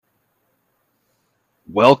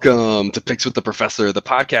Welcome to Picks with the Professor, the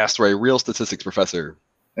podcast where a real statistics professor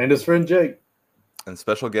and his friend Jake and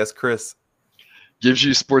special guest Chris gives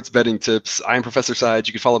you sports betting tips. I am Professor Sides.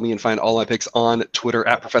 You can follow me and find all my picks on Twitter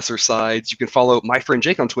at Professor Sides. You can follow my friend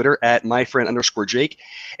Jake on Twitter at myfriend_Jake.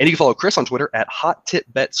 And you can follow Chris on Twitter at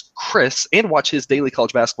HotTipBetsChris and watch his daily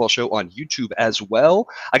college basketball show on YouTube as well.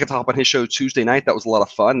 I got to hop on his show Tuesday night. That was a lot of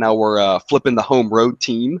fun. Now we're flipping the home road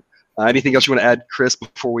team. Anything else you want to add, Chris,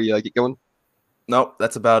 before we get going? Nope,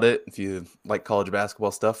 that's about it. If you like college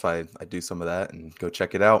basketball stuff, I do some of that and go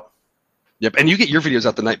check it out. Yep, and you get your videos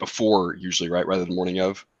out the night before usually, right, rather than morning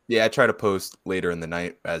of? Yeah, I try to post later in the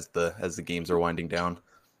night as the games are winding down.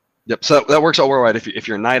 Yep, so that works all right. If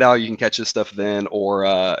you're a night owl, you can catch his stuff then, or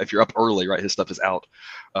if you're up early, right, his stuff is out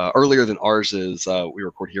earlier than ours is. We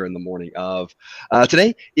record here in the morning of.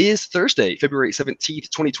 Today is Thursday, February 17th,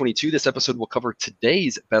 2022. This episode will cover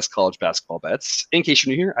today's best college basketball bets. In case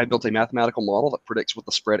you're new here, I built a mathematical model that predicts what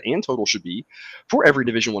the spread and total should be for every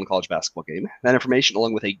Division I college basketball game. That information,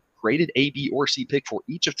 along with a graded A, B, or C pick for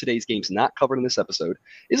each of today's games not covered in this episode,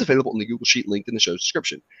 is available in the Google Sheet linked in the show's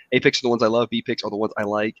description. A picks are the ones I love, B picks are the ones I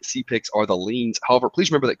like, C picks are the leans. However,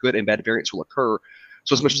 please remember that good and bad variance will occur.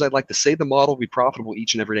 So as much as I'd like to say the model will be profitable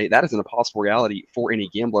each and every day, that is an impossible reality for any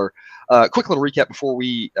gambler. Quick little recap before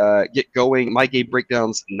we get going. My game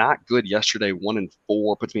breakdowns, not good yesterday.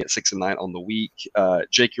 1-4 puts me at 6-9 on the week.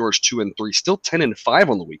 Jake, yours 2-3, still 10-5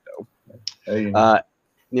 on the week though. Hey.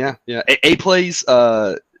 Yeah. A plays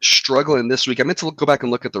struggling this week. I meant to go back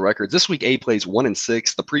and look at the records. This week A plays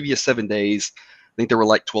 1-6. The previous 7 days, I think they were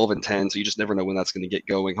like 12-10, so you just never know when that's going to get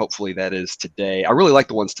going. Hopefully that is today. I really like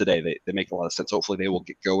the ones today. They make a lot of sense. Hopefully they will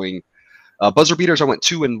get going. Buzzer beaters, I went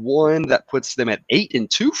 2-1. That puts them at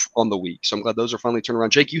 8-2 on the week. So I'm glad those are finally turned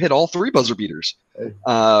around. Jake, you hit all 3 buzzer beaters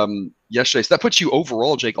yesterday. So that puts you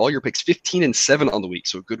overall, Jake, all your picks 15-7 on the week.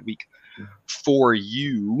 So a good week for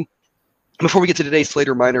you. Before we get to today's Slate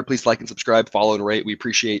reminder, please like and subscribe, follow and rate. We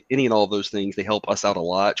appreciate any and all of those things. They help us out a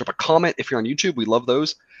lot. Drop a comment if you're on YouTube. We love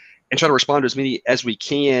those. And try to respond to as many as we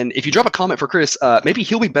can. If you drop a comment for Chris, maybe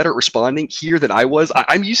he'll be better at responding here than I was.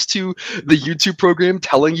 I'm used to the YouTube program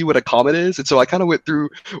telling you what a comment is. And so I kind of went through,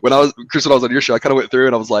 when I was on your show, I kind of went through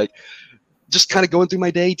and I was like, just kind of going through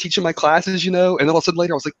my day, teaching my classes, and then all of a sudden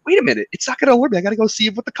later I was like, wait a minute, it's not going to alert me. I got to go see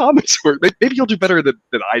what the comments were. Maybe you'll do better than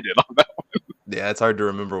I did on that one. Yeah, it's hard to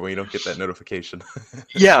remember when you don't get that notification.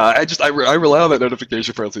 Yeah, I rely on that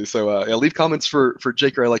notification friendly. So leave comments for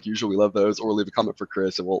Jake or I like usual. We love those. Or leave a comment for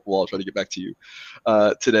Chris, and we'll all try to get back to you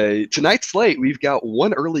today. Tonight's slate, we've got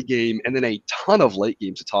one early game and then a ton of late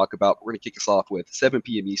games to talk about. We're going to kick us off with 7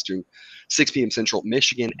 p.m. Eastern, 6 p.m. Central,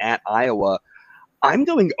 Michigan at Iowa. I'm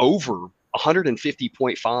going over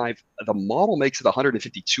 150.5. The model makes it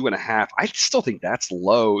 152.5. I still think that's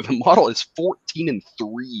low. The model is 14-3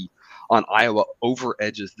 on Iowa over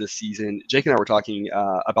edges this season. Jake and I were talking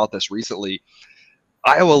about this recently.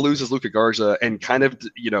 Iowa loses Luka Garza, and kind of,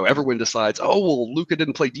 everyone decides, oh, well, Luka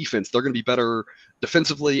didn't play defense. They're going to be better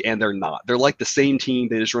defensively, and they're not. They're like the same team.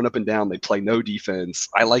 They just run up and down. They play no defense.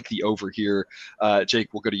 I like the over here.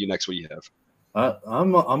 Jake, we'll go to you next. What do you have?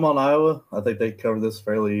 I'm on Iowa. I think they cover this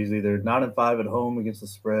fairly easy. They're 9-5 at home against the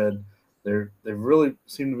spread. They really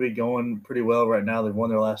seem to be going pretty well right now. They've won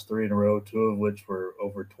their last 3 in a row, 2 of which were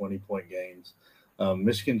over 20-point games.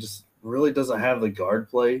 Michigan just really doesn't have the guard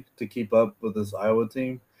play to keep up with this Iowa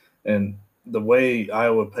team. And the way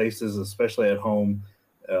Iowa paces, especially at home,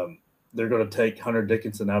 they're going to take Hunter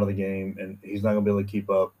Dickinson out of the game, and he's not going to be able to keep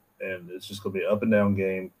up. And it's just going to be an up-and-down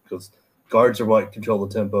game because guards are what control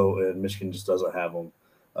the tempo, and Michigan just doesn't have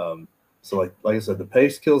them. So like I said, the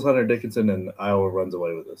pace kills Hunter Dickinson, and Iowa runs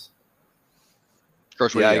away with this.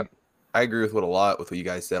 Yeah, I agree with a lot with what you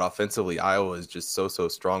guys said. Offensively, Iowa is just so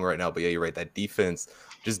strong right now. But yeah, you're right. That defense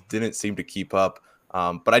just didn't seem to keep up.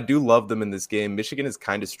 But I do love them in this game. Michigan has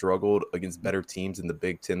kind of struggled against better teams in the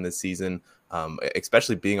Big Ten this season,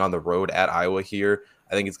 especially being on the road at Iowa here.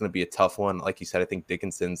 I think it's going to be a tough one. Like you said, I think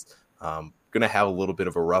Dickinson's going to have a little bit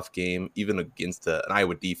of a rough game, even against an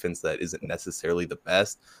Iowa defense that isn't necessarily the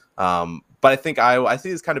best. But I think I see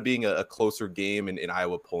this kind of being a closer game and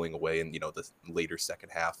Iowa pulling away in, the later second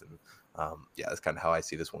half. And that's kind of how I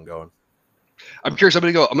see this one going. I'm curious. I'm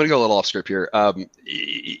gonna go a little off script here. At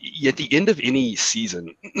the end of any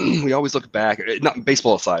season, we always look back, not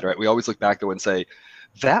baseball aside, right? We always look back though and say,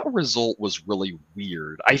 that result was really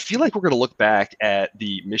weird. I feel like we're going to look back at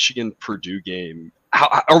the Michigan-Purdue game.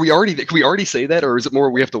 Can we already say that, or is it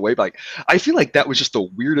more we have to wait? I feel like that was just the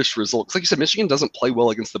weirdest result. Because like you said, Michigan doesn't play well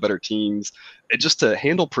against the better teams. And just to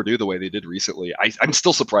handle Purdue the way they did recently, I'm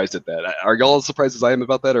still surprised at that. Are y'all as surprised as I am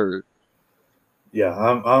about that, or? Yeah,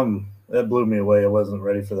 I'm That blew me away. I wasn't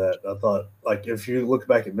ready for that. I thought, like, if you look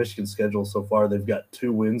back at Michigan's schedule so far, they've got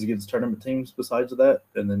 2 wins against tournament teams besides that,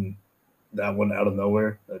 and then that one out of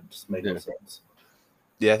nowhere. That just made no sense.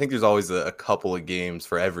 Yeah, I think there's always a couple of games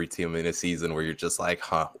for every team in a season where you're just like,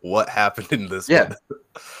 what happened in this one?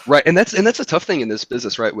 Right. And that's a tough thing in this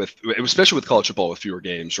business, right? Especially with college football with fewer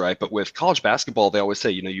games, right? But with college basketball, they always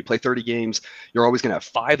say, you play 30 games, you're always going to have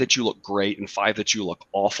 5 that you look great and 5 that you look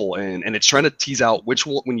awful in. And it's trying to tease out which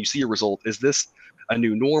one, when you see a result, is this a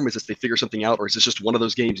new norm? Is this they figure something out? Or is this just one of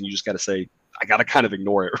those games and you just got to say, I got to kind of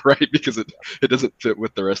ignore it, right? Because it doesn't fit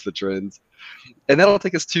with the rest of the trends. And that'll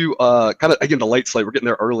take us to kind of, again, the late slate. We're getting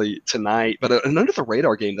there early tonight, but an under the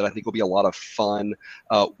radar game that I think will be a lot of fun.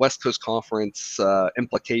 West Coast Conference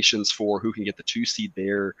implications for who can get the 2 seed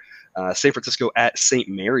there. San Francisco at St.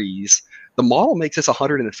 Mary's. The model makes this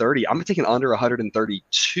 130. I'm taking under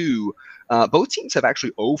 132. Both teams have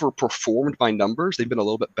actually overperformed by numbers. They've been a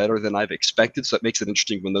little bit better than I've expected, so it makes it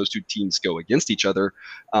interesting when those 2 teams go against each other.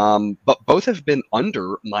 But both have been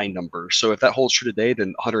under my numbers. So if that holds true today,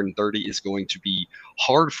 then 130 is going to be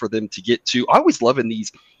hard for them to get to. I always love in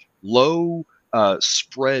these low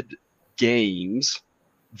spread games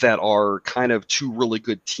that are kind of 2 really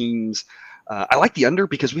good teams. I like the under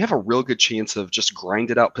because we have a real good chance of just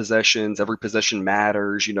grinded out possessions. Every possession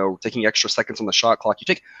matters, taking extra seconds on the shot clock. You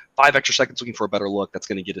take 5 extra seconds looking for a better look. That's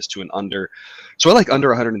going to get us to an under. So I like under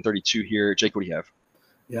 132 here. Jake, what do you have?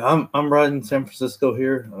 Yeah, I'm riding San Francisco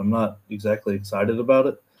here. I'm not exactly excited about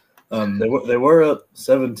it. They were up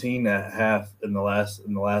 17 at half in the last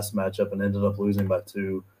matchup and ended up losing by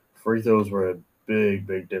 2. Free throws were a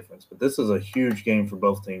big difference. But this is a huge game for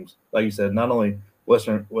both teams. Like you said, not only West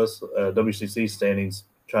WCC standings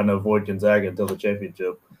trying to avoid Gonzaga until the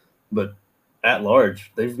championship, but at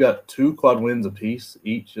large, they've got 2 quad wins apiece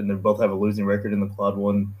each, and they both have a losing record in the quad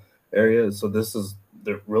 1 area. So this is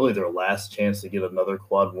really their last chance to get another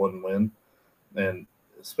quad 1 win, and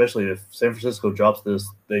especially if San Francisco drops this,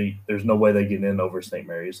 there's no way they get in over St.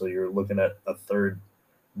 Mary's. So you're looking at a 3rd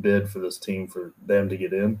bid for this team for them to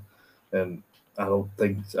get in, and I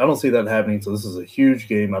don't see that happening. So this is a huge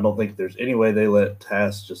game. I don't think there's any way they let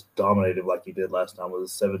Tass just dominate it like he did last time with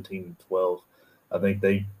his 17-12. I think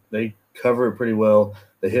they cover it pretty well.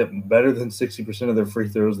 They hit better than 60% of their free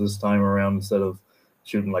throws this time around instead of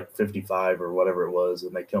shooting like 55 or whatever it was,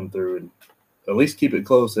 and they come through and at least keep it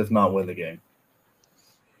close, if not win the game.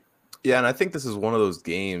 Yeah, and I think this is one of those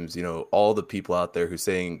games, all the people out there who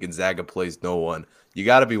saying Gonzaga plays no one, you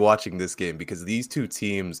got to be watching this game because these 2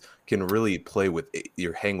 teams can really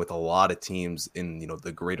hang with a lot of teams in,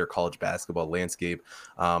 the greater college basketball landscape.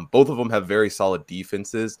 Both of them have very solid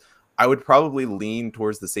defenses. I would probably lean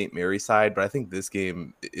towards the St. Mary side, but I think this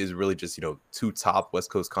game is really just, 2 top West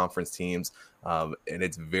Coast Conference teams, and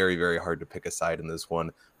it's very, very hard to pick a side in this one.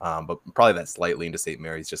 But probably that slight lean to St.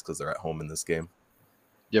 Mary's just because they're at home in this game.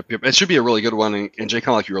 Yep. It should be a really good one. And Jay,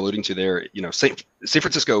 kind of like you were alluding to there, San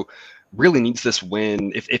Francisco really needs this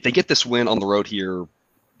win. If they get this win on the road here,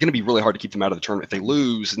 going to be really hard to keep them out of the tournament. If they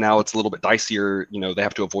lose, now it's a little bit dicier. They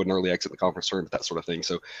have to avoid an early exit in the conference tournament, that sort of thing.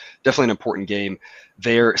 So definitely an important game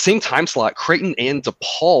there. Same time slot, Creighton and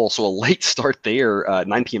DePaul. So a late start there,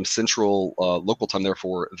 9 p.m. Central local time there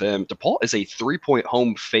for them. DePaul is a 3-point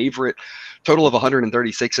home favorite, total of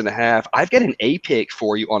 136.5. I've got an A pick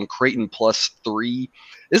for you on Creighton +3.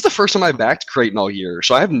 This is the first time I backed Creighton all year,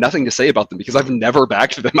 so I have nothing to say about them because I've never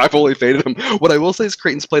backed them. I've only faded them. What I will say is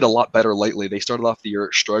Creighton's played a lot better lately. They started off the year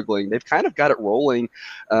struggling. They've kind of got it rolling.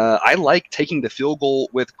 I like taking the field goal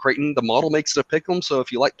with Creighton. The model makes it a pick 'em, so if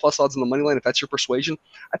you like plus odds in the money line, if that's your persuasion,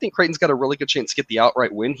 I think Creighton's got a really good chance to get the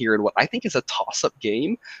outright win here. And what I think is a toss-up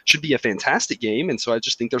game should be a fantastic game, and so I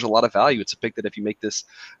just think there's a lot of value. It's a pick that if you make this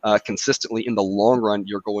consistently in the long run,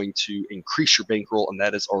 you're going to increase your bankroll, and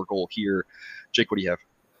that is our goal here. Jake, what do you have?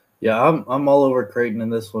 Yeah, I'm all over Creighton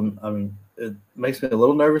in this one. I mean, it makes me a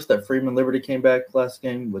little nervous that Freeman Liberty came back last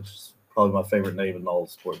game, which is probably my favorite name in all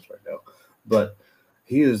of sports right now. But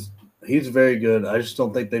he's very good. I just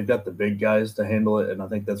don't think they've got the big guys to handle it, and I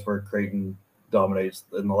think that's where Creighton dominates.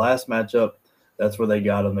 In the last matchup, that's where they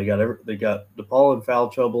got him. They got DePaul in foul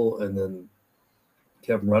trouble, and then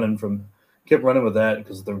kept running with that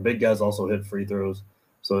because their big guys also hit free throws.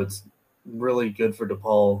 So it's really good for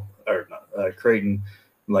DePaul or Creighton.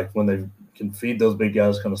 Like when they can feed those big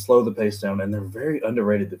guys, kind of slow the pace down, and they're very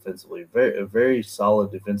underrated defensively. A very solid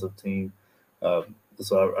defensive team.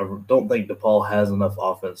 So I don't think DePaul has enough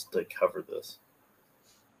offense to cover this.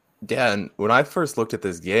 Yeah, and when I first looked at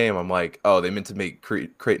this game, I'm like, oh, they meant to make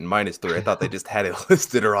Creighton -3. I thought they just had it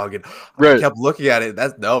listed wrong. And I Right. kept looking at it.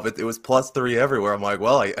 It was +3 everywhere. I'm like,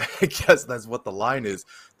 well, I guess that's what the line is.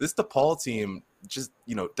 This DePaul team just,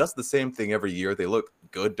 does the same thing every year. They look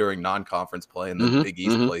good during non-conference play and then Big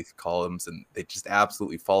East play columns, and they just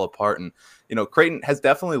absolutely fall apart. And, Creighton has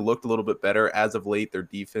definitely looked a little bit better as of late. Their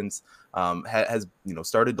defense has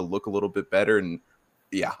started to look a little bit better. And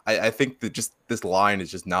yeah, I think that just this line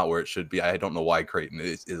is just not where it should be. I don't know why Creighton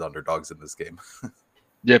is underdogs in this game.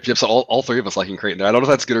 Yep. So all three of us liking Creighton there. I don't know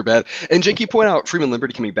if that's good or bad. And Jake, you point out Freeman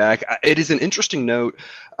Liberty coming back. It is an interesting note.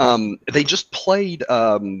 They just played.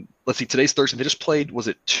 Let's see. Today's Thursday. They just played. Was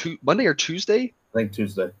it Monday or Tuesday? I think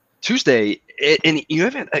Tuesday. Tuesday, and you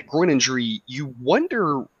have a groin injury. You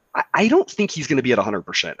wonder. I don't think he's going to be at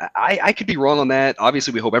 100%. I could be wrong on that.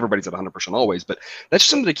 Obviously, we hope everybody's at 100% always, but that's just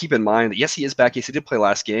something to keep in mind. That yes, he is back. Yes, he did play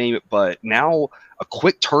last game, but now a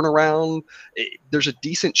quick turnaround. There's a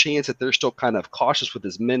decent chance that they're still kind of cautious with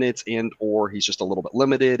his minutes, and or he's just a little bit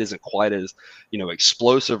limited, isn't quite as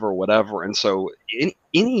explosive or whatever. And so, it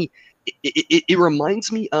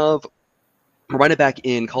reminds me of. Right back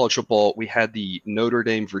in college football, we had the Notre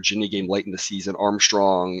Dame Virginia game late in the season.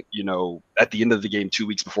 Armstrong, at the end of the game 2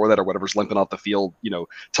 weeks before that or whatever's limping off the field,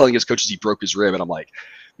 telling his coaches he broke his rib. And I'm like,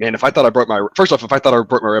 man, if I thought I broke my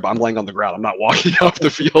rib, I'm laying on the ground. I'm not walking off the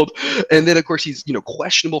field. And then, of course, he's,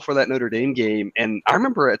 questionable for that Notre Dame game. And I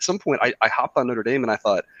remember at some point I hopped on Notre Dame and I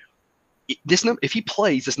thought, this number, if he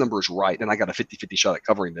plays, this number is right. And I got a 50-50 shot at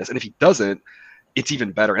covering this. And if he doesn't, it's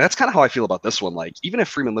even better. And that's kind of how I feel about this one. Like, even if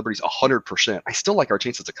Freeman Liberty's 100%, I still like our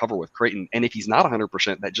chances to cover with Creighton. And if he's not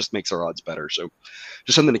 100%, that just makes our odds better. So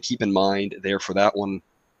just something to keep in mind there for that one.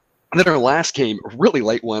 And then our last game, really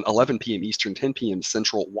late one, 11 p.m. Eastern, 10 p.m.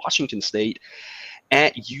 Central, Washington State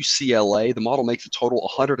at UCLA. The model makes a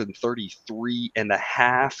total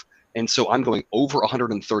 133.5. And so I'm going over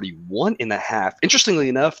 131.5. Interestingly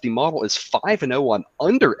enough, the model is 5-0 on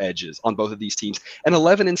under edges on both of these teams and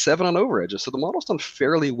 11-7 on over edges. So the model's done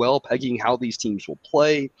fairly well pegging how these teams will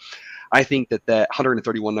play. I think that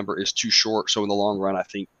 131 number is too short. So in the long run, I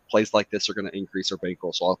think plays like this are going to increase our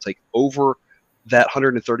bankroll. So I'll take over that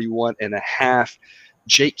 131.5.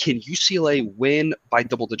 Jake, can UCLA win by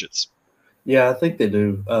double digits? Yeah, I think they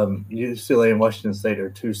do. UCLA and Washington State are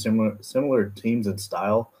two similar teams in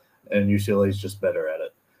style, and UCLA is just better at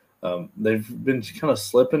it. They've been kind of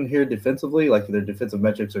slipping here defensively, like their defensive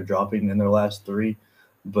metrics are dropping in their last three,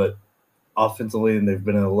 but offensively, and they've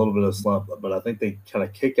been in a little bit of slump. But I think they kind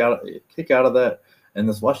of kick out of that. And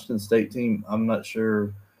this Washington State team, I'm not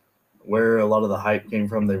sure where a lot of the hype came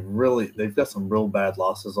from. They've got some real bad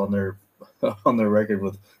losses on their record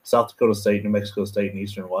with South Dakota State, New Mexico State, and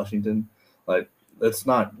Eastern Washington. Like, it's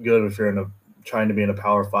not good if you're trying to be in a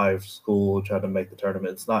Power 5 school, trying to make the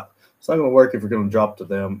tournament. It's not going to work if you're going to drop to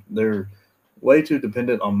them. They're way too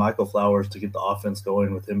dependent on Michael Flowers to get the offense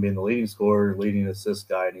going, with him being the leading scorer, leading assist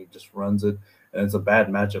guy, and he just runs it. And it's a bad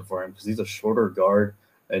matchup for him because he's a shorter guard,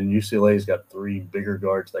 and UCLA's got three bigger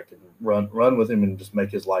guards that can run with him and just make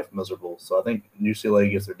his life miserable. So I think UCLA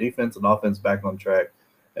gets their defense and offense back on track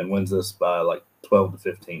and wins this by like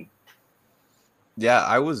 12-15. Yeah,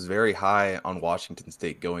 I was very high on Washington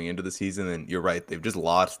State going into the season, and you're right. They've just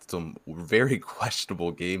lost some very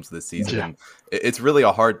questionable games this season. Yeah. And it's really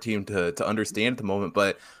a hard team to understand at the moment,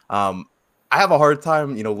 but I have a hard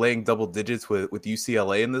time, laying double digits with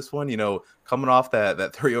UCLA in this one. Coming off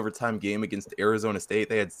that 3 overtime game against Arizona State,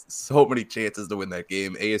 they had so many chances to win that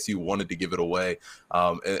game. ASU wanted to give it away,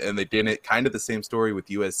 and they didn't. Kind of the same story with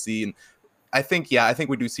USC. And I think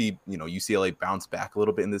we do see, UCLA bounce back a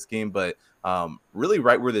little bit in this game, but really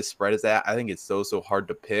right where this spread is at, I think it's so hard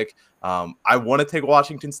to pick. I want to take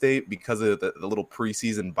Washington State because of the little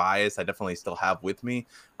preseason bias I definitely still have with me.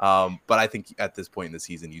 But I think at this point in the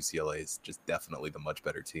season, UCLA is just definitely the much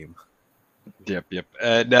better team. Yep.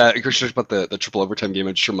 And about the triple overtime game,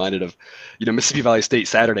 I'm just reminded of, Mississippi Valley State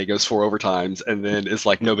Saturday goes 4 overtimes, and then it's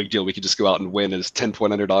like no big deal. We could just go out and win as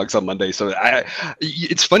 10-point underdogs on Monday. So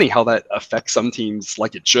it's funny how that affects some teams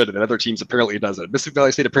like it should, and other teams apparently it doesn't. Mississippi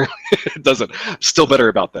Valley State apparently it doesn't. I'm still better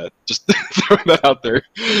about that. Just throwing that out there.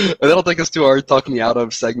 And that'll take us to our Talk Me Out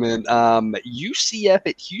of segment. UCF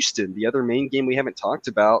at Houston, the other main game we haven't talked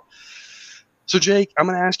about. So, Jake, I'm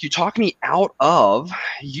going to ask you, talk me out of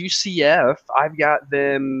UCF. I've got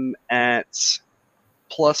them at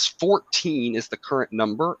plus 14 is the current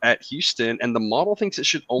number at Houston, and the model thinks it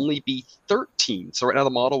should only be 13. So right now the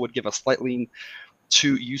model would give a slight lean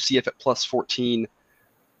to UCF at plus 14.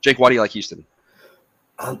 Jake, why do you like Houston?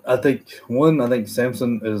 I think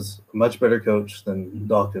Sampson is a much better coach than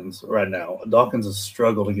Dawkins right now. Dawkins has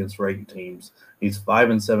struggled against ranked teams. He's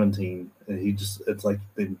 5-17, and it's like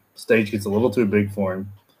the stage gets a little too big for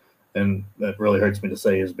him, and that really hurts me to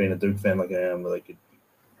say as being a Duke fan like I am.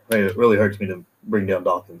 It really hurts me to bring down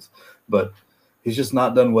Dawkins, but he's just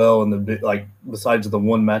not done well in the besides the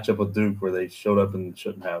one matchup with Duke where they showed up and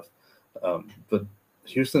shouldn't have. But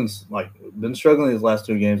Houston's been struggling these last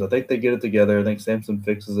 2 games. I think they get it together. I think Sampson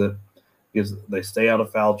fixes it. They stay out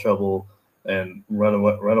of foul trouble and run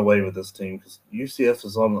away with this team because UCF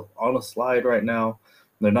is on a slide right now.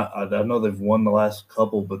 They're not. I know they've won the last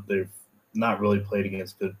couple, but they've not really played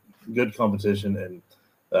against good competition.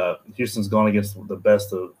 And Houston's gone against the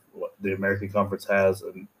best of what the American Conference has,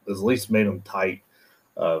 and has at least made them tight.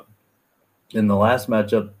 In the last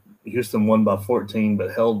matchup, Houston won by 14,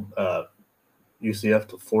 but held UCF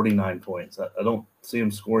to 49 points. I don't see them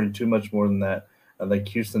scoring too much more than that. I think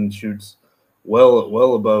Houston shoots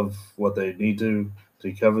well above what they need to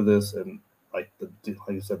cover this. And like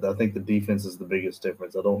I said, I think the defense is the biggest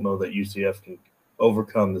difference. I don't know that UCF can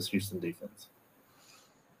overcome this Houston defense.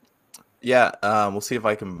 Yeah, we'll see if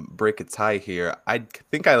I can break a tie here. I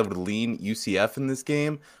think I would lean UCF in this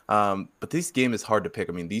game, but this game is hard to pick.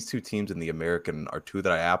 I mean, these 2 teams in the American are 2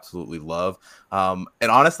 that I absolutely love. And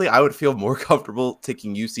honestly, I would feel more comfortable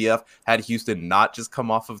taking UCF had Houston not just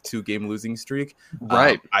come off of 2-game losing streak.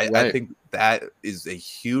 Right. I think that is a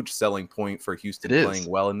huge selling point for Houston playing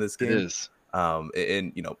well in this game. It is.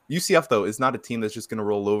 And UCF though is not a team that's just going to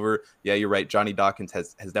roll over. Yeah, you're right. Johnny Dawkins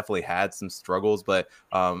has definitely had some struggles, but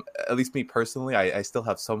at least me personally, I still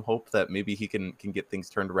have some hope that maybe he can get things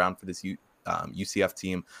turned around for this UCF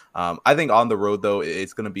team. I think on the road though,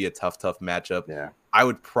 it's going to be a tough matchup. Yeah, I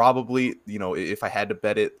would probably, if I had to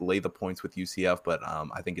bet it, lay the points with UCF, but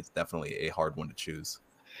I think it's definitely a hard one to choose.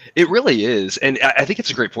 It really is, and I think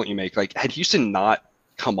it's a great point you make. Like, had Houston not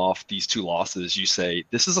come off these 2 losses, you say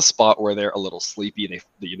this is a spot where they're a little sleepy, and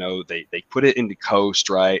they put it into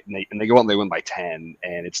coast, right, and they go out and they win by 10,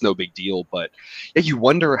 and it's no big deal. But yeah, you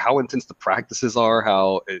wonder how intense the practices are,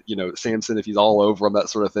 how Sampson, if he's all over them, that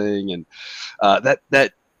sort of thing, and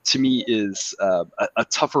that to me is a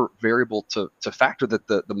tougher variable to factor that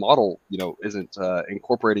the model isn't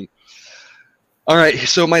incorporating. All right,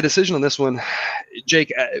 so my decision on this one,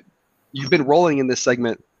 Jake, you've been rolling in this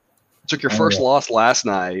segment. Took your first loss last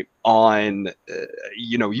night on,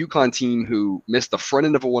 UConn team who missed the front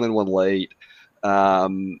end of a 1-and-1 late,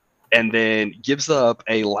 and then gives up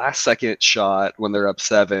a last-second shot when they're up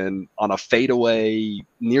 7 on a fadeaway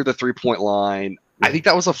near the 3-point line. I think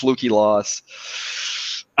that was a fluky loss.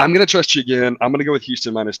 I'm going to trust you again. I'm going to go with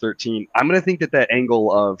Houston minus 13. I'm going to think that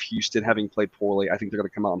angle of Houston having played poorly, I think they're going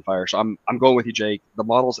to come out on fire. So I'm going with you, Jake. The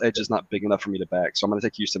model's edge is not big enough for me to back, so I'm going to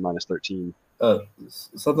take Houston minus 13.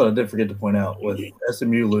 Something I did forget to point out, with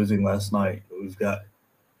SMU losing last night, we've got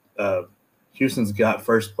Houston's got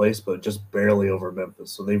first place, but just barely over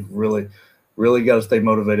Memphis. So they've really, really got to stay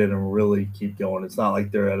motivated and really keep going. It's not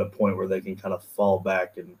like they're at a point where they can kind of fall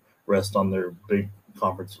back and rest on their big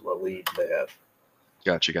conference lead they have.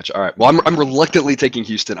 Gotcha. All right. Well, I'm reluctantly taking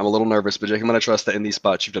Houston. I'm a little nervous, but Jake, I'm going to trust that in these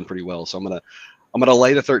spots you've done pretty well. So I'm going to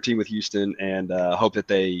lay the 13 with Houston and hope that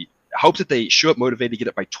they show up motivated, get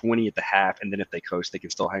it by 20 at the half, and then if they coast, they can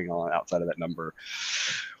still hang on outside of that number.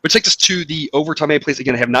 Which takes us to the overtime A plays.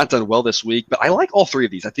 Again, I have not done well this week, but I like all 3 of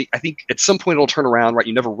these. I think at some point it'll turn around, right?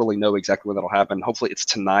 You never really know exactly when that'll happen. Hopefully it's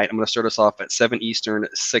tonight. I'm going to start us off at 7 Eastern,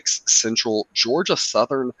 6 Central, Georgia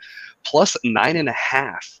Southern plus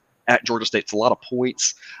 9.5. At Georgia State. It's a lot of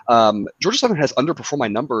points. Georgia Southern has underperformed my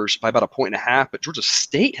numbers by about 1.5, but Georgia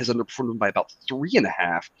State has underperformed them by about 3.5.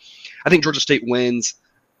 I think Georgia State wins,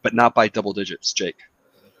 but not by double digits, Jake.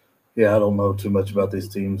 Yeah, I don't know too much about these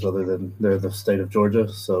teams other than they're the state of Georgia.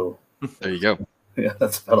 So there you go. Yeah,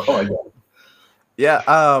 that's about all I got.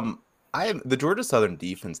 Yeah, the Georgia Southern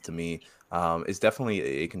defense to me is definitely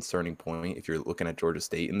a concerning point if you're looking at Georgia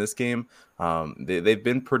State in this game. They've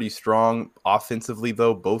been pretty strong offensively,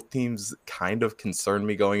 though. Both teams kind of concern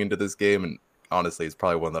me going into this game, and honestly, it's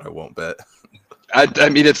probably one that I won't bet. I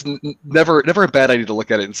mean, it's never a bad idea to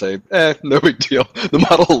look at it and say, no big deal. The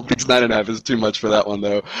model thinks 9.5 is too much for that one,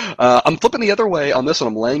 though. I'm flipping the other way on this one.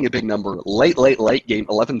 I'm laying a big number. Late game,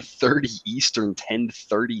 11:30 Eastern,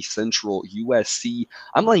 10:30 Central, USC.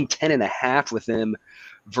 I'm laying 10.5 with them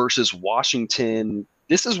versus Washington.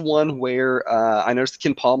 This is one where I noticed the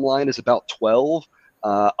Ken Palm line is about 12.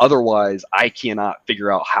 Otherwise, I cannot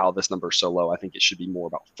figure out how this number is so low. I think it should be more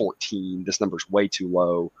about 14. This number is way too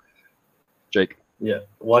low. Jake? Yeah,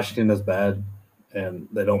 Washington is bad, and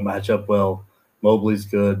they don't match up well. Mobley's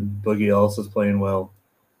good. Boogie Ellis is playing well.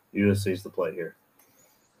 USC's the play here.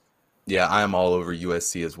 Yeah, I am all over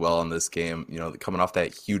USC as well in this game. You know, coming off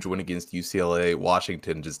that huge win against UCLA,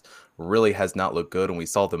 Washington just really has not looked good, and we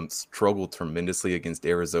saw them struggle tremendously against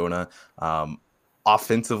Arizona.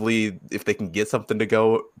 Offensively, if they can get something to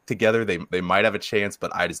go together, they might have a chance,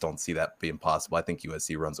 but I just don't see that being possible. I think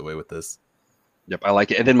USC runs away with this. Yep, I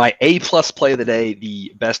like it. And then my A-plus play of the day,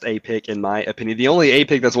 the best A pick in my opinion. The only A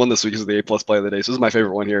pick that's won this week is the A-plus play of the day. So this is my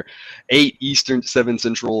favorite one here. 8 Eastern, 7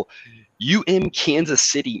 Central. Kansas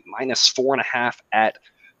City -4.5 at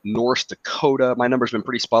North Dakota. My number's been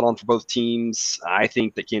pretty spot on for both teams. I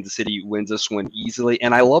think that Kansas City wins this one easily,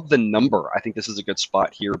 and I love the number. I think this is a good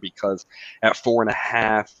spot here because at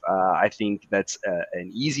 4.5, I think that's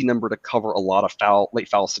an easy number to cover. A lot of late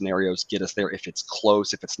foul scenarios get us there. If it's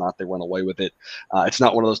close, if it's not, they run away with it. It's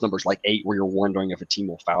not one of those numbers like 8 where you're wondering if a team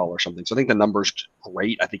will foul or something. So I think the number's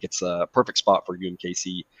great. I think it's a perfect spot for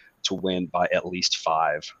UMKC to win by at least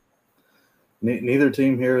 5. Neither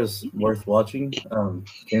team here is worth watching.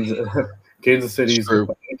 Kansas City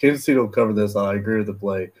will cover this. I agree with the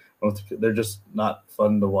play. They're just not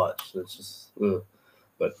fun to watch. It's just,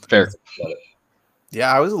 but fair.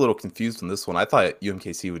 Yeah, I was a little confused on this one. I thought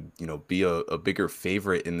UMKC would, be a bigger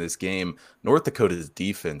favorite in this game. North Dakota's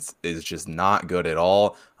defense is just not good at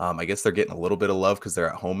all. I guess they're getting a little bit of love because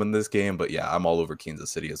they're at home in this game. But yeah, I'm all over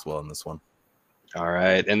Kansas City as well in this one. All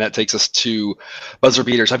right, and that takes us to buzzer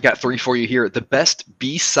beaters. I've got 3 for you here. The best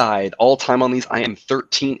B-side all time on these, I am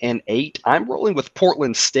 13-8. I'm rolling with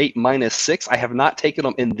Portland State -6. I have not taken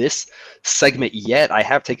them in this segment yet. I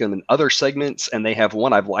have taken them in other segments, and they have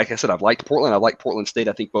won. Like I said, I've liked Portland. I like Portland State.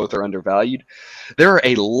 I think both are undervalued. There are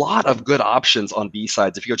a lot of good options on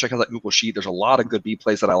B-sides. If you go check out that Google Sheet, there's a lot of good B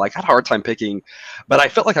plays that I like. I had a hard time picking, but I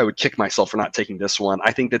felt like I would kick myself for not taking this one.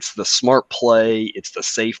 I think that's the smart play. It's the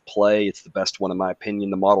safe play. It's the best one in my opinion.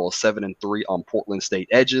 The model is 7-3 on Portland State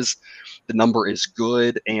edges. The number is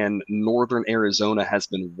good, and Northern Arizona has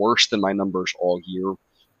been worse than my numbers all year.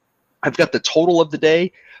 I've got the total of the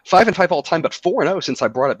day, 5-5 all time, but 4-0 since I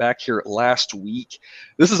brought it back here last week.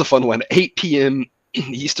 This is a fun one. 8 p.m.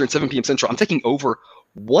 Eastern, 7 p.m. Central. I'm taking over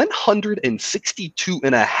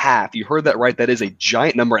 162.5. You heard that right. That is a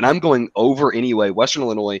giant number, and I'm going over anyway. Western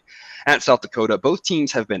Illinois at South Dakota. Both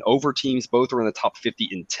teams have been over teams. Both are in the top 50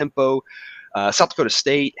 in tempo. South Dakota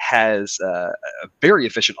State has a very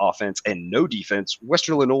efficient offense and no defense.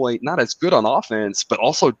 Western Illinois, not as good on offense, but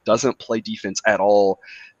also doesn't play defense at all.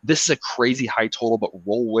 This is a crazy high total, but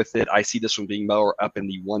roll with it. I see this one being more up in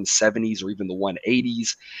the 170s or even the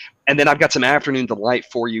 180s. And then I've got some afternoon delight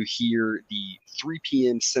for you here, the 3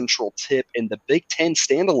 p.m. Central tip in the Big Ten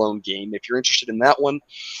standalone game. If you're interested in that one,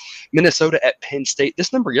 Minnesota at Penn State.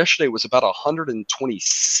 This number yesterday was about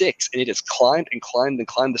 126, and it has climbed and climbed and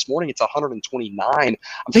climbed. This morning, it's 129. I'm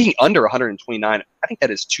thinking under 129. I think that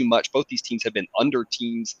is too much. Both these teams have been under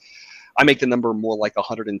teams. I make the number more like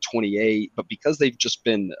 128, but because they've just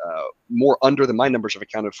been more under than my numbers have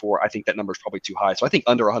accounted for, I think that number is probably too high. So I think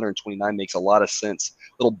under 129 makes a lot of sense.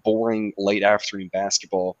 A little boring late afternoon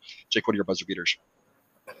basketball. Jake, what are your buzzer beaters?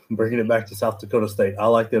 Bringing it back to South Dakota State, I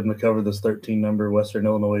like them to cover this 13 number. Western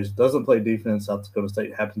Illinois doesn't play defense. South Dakota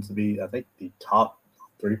State happens to be, I think, the top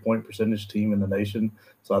 3-point percentage team in the nation.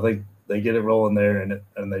 So I think they get it rolling there,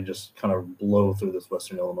 and they just kind of blow through this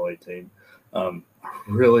Western Illinois team. I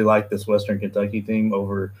really like this Western Kentucky team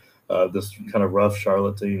over this kind of rough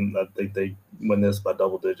Charlotte team. I think they win this by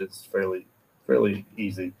double digits fairly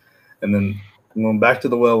easy. And then I'm going back to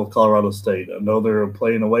the well with Colorado State. I know they're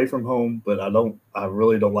playing away from home, but I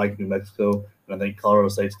really don't like New Mexico. And I think Colorado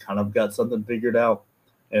State's kind of got something figured out,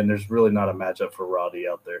 and there's really not a matchup for Roddy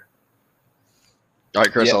out there. All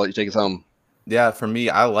right, Chris, I'll let you take us home. Yeah, for me,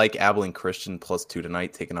 I like Abilene Christian +2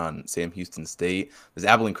 tonight, taking on Sam Houston State. This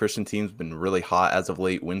Abilene Christian team's been really hot as of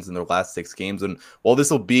late, wins in their last 6 games. And while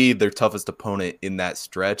this will be their toughest opponent in that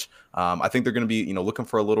stretch, I think they're going to be, looking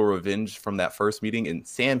for a little revenge from that first meeting. And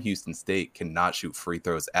Sam Houston State cannot shoot free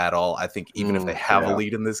throws at all. I think even if they have a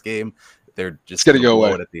lead in this game, they're just going to go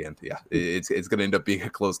away at the end. Yeah, it's going to end up being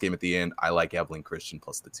a close game at the end. I like Abilene Christian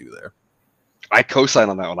 +2 there. I co-sign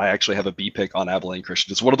on that one. I actually have a B pick on Abilene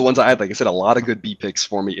Christian. It's one of the ones I had, like I said, a lot of good B picks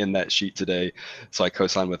for me in that sheet today. So I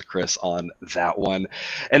co-sign with Chris on that one.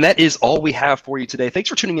 And that is all we have for you today. Thanks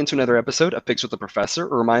for tuning in to another episode of Picks with the Professor.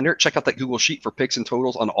 A reminder, check out that Google Sheet for picks and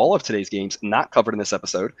totals on all of today's games not covered in this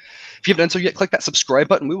episode. If you haven't done so yet, click that subscribe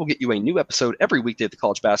button. We will get you a new episode every weekday of the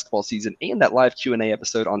college basketball season and that live Q&A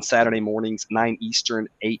episode on Saturday mornings, 9 Eastern,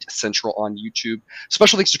 8 Central on YouTube.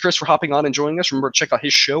 Special thanks to Chris for hopping on and joining us. Remember to check out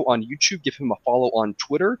his show on YouTube. Give him a follow on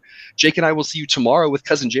Twitter. Jake and I will see you tomorrow with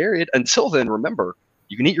Cousin Jared. Until then, remember,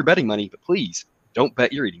 you can eat your betting money, but please don't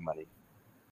bet your eating money.